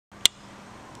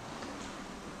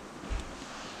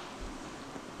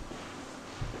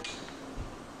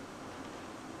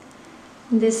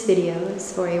This video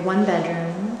is for a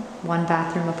one-bedroom,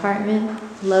 one-bathroom apartment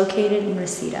located in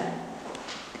Reseda.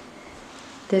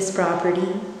 This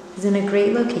property is in a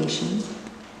great location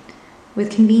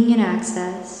with convenient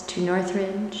access to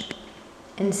Northridge,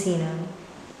 Encino,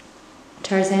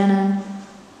 Tarzana,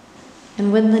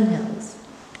 and Woodland Hills.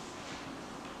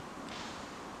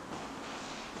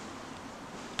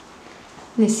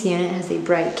 This unit has a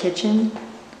bright kitchen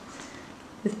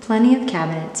with plenty of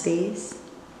cabinet space,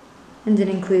 and it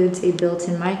includes a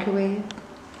built-in microwave,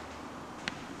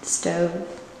 stove,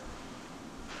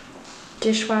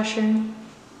 dishwasher,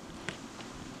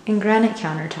 and granite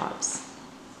countertops.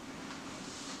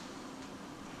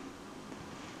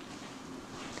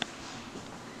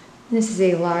 This is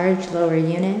a large lower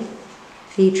unit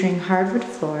featuring hardwood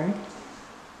floor,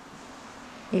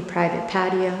 a private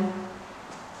patio,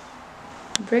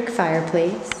 brick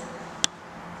fireplace,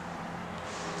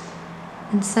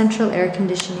 and central air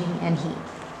conditioning and heat.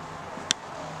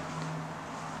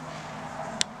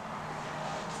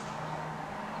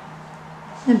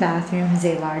 The bathroom has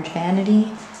a large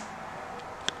vanity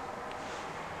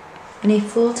and a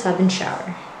full tub and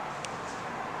shower.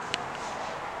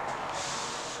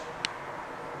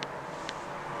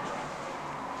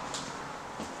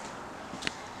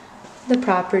 The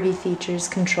property features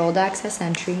controlled access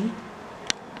entry,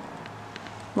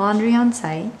 laundry on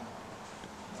site,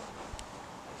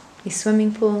 a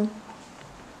swimming pool,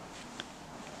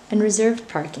 and reserved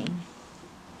parking.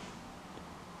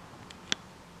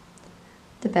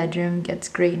 The bedroom gets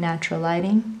great natural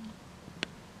lighting,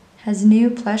 has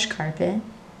new plush carpet,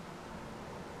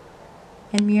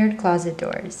 and mirrored closet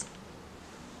doors.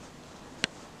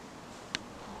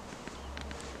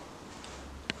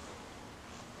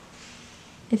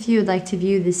 If you would like to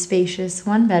view this spacious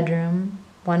one-bedroom,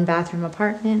 one-bathroom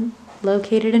apartment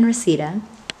located in Reseda,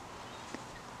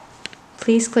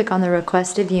 please click on the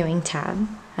Request a Viewing tab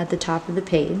at the top of the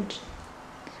page.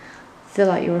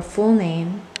 Fill out your full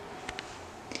name,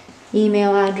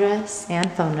 email address,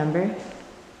 and phone number,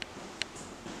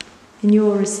 and you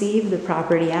will receive the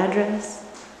property address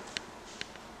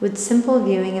with simple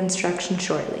viewing instructions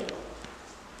shortly.